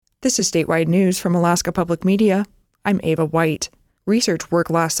This is Statewide News from Alaska Public Media. I'm Ava White. Research work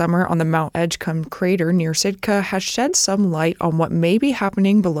last summer on the Mount Edgecumbe crater near Sitka has shed some light on what may be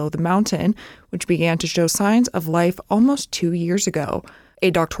happening below the mountain, which began to show signs of life almost 2 years ago. A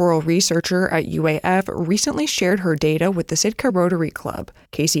doctoral researcher at UAF recently shared her data with the Sitka Rotary Club.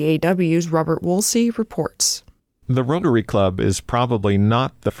 KCAW's Robert Woolsey reports. The Rotary Club is probably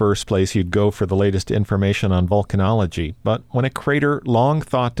not the first place you'd go for the latest information on volcanology, but when a crater long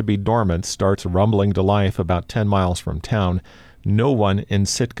thought to be dormant starts rumbling to life about 10 miles from town, no one in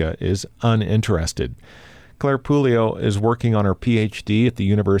Sitka is uninterested. Claire Puleo is working on her PhD at the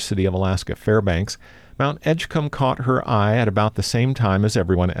University of Alaska Fairbanks. Mount Edgecumbe caught her eye at about the same time as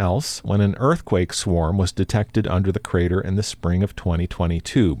everyone else when an earthquake swarm was detected under the crater in the spring of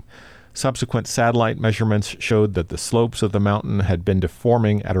 2022. Subsequent satellite measurements showed that the slopes of the mountain had been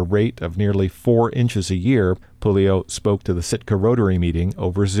deforming at a rate of nearly 4 inches a year. Puleo spoke to the Sitka Rotary meeting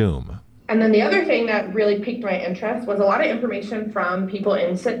over Zoom. And then the other thing that really piqued my interest was a lot of information from people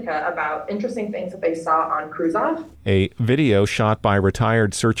in Sitka about interesting things that they saw on Kruzof. A video shot by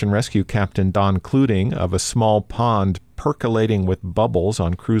retired search and rescue captain Don Cluding of a small pond percolating with bubbles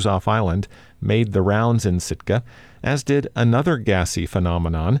on Kruzof Island made the rounds in Sitka, as did another gassy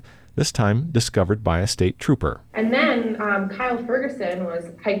phenomenon, this time discovered by a state trooper. And then Kyle Ferguson was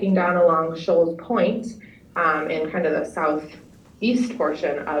hiking down along Shoals Point in kind of the southeast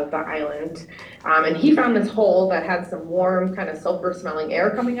portion of the island. And he found this hole that had some warm, kind of sulfur-smelling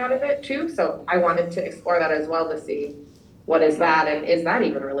air coming out of it, too. So I wanted to explore that as well to see what is that, and is that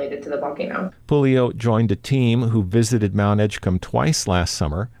even related to the volcano? Puleo joined a team who visited Mount Edgecumbe twice last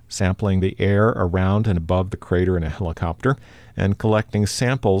summer, sampling the air around and above the crater in a helicopter, and collecting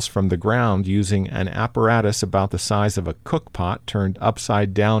samples from the ground using an apparatus about the size of a cookpot turned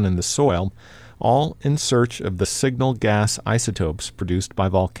upside down in the soil, all in search of the signal gas isotopes produced by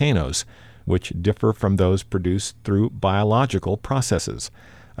volcanoes, which differ from those produced through biological processes.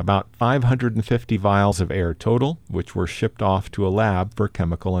 About 550 vials of air total, which were shipped off to a lab for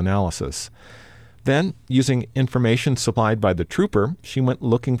chemical analysis. Then, using information supplied by the trooper, she went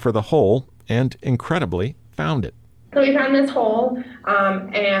looking for the hole and, incredibly, found it. So we found this hole,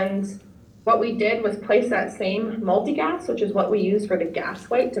 and what we did was place that same multigas, which is what we use for the gas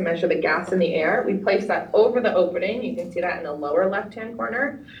weight to measure the gas in the air. We placed that over the opening, you can see that in the lower left-hand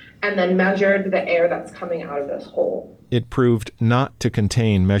corner, and then measured the air that's coming out of this hole. It proved not to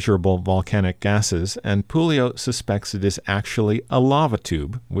contain measurable volcanic gases, and Puleo suspects it is actually a lava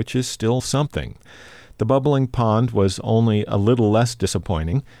tube, which is still something. The bubbling pond was only a little less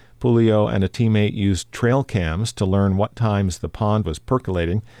disappointing. Puleo and a teammate used trail cams to learn what times the pond was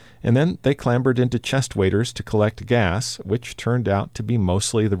percolating, and then they clambered into chest waders to collect gas, which turned out to be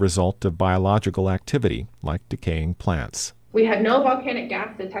mostly the result of biological activity, like decaying plants. We had no volcanic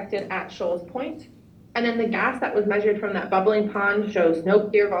gas detected at Shoals Point, and then the gas that was measured from that bubbling pond shows no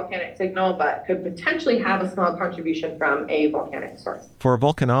clear volcanic signal, but could potentially have a small contribution from a volcanic source. For a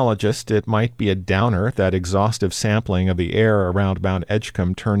volcanologist, it might be a downer that exhaustive sampling of the air around Mount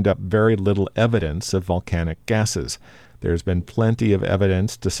Edgecumbe turned up very little evidence of volcanic gases. There's been plenty of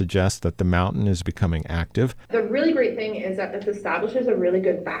evidence to suggest that the mountain is becoming active. The really great thing is that this establishes a really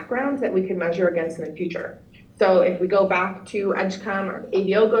good background that we can measure against in the future. So if we go back to Edgecumbe, or if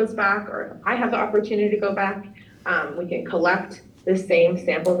AVO goes back, or if I have the opportunity to go back, we can collect the same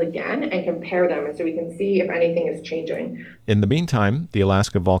samples again and compare them, and so we can see if anything is changing. In the meantime, the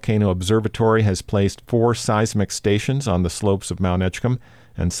Alaska Volcano Observatory has placed 4 seismic stations on the slopes of Mount Edgecumbe,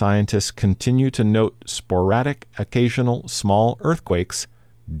 and scientists continue to note sporadic, occasional small earthquakes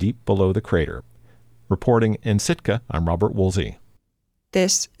deep below the crater. Reporting in Sitka, I'm Robert Woolsey.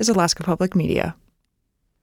 This is Alaska Public Media.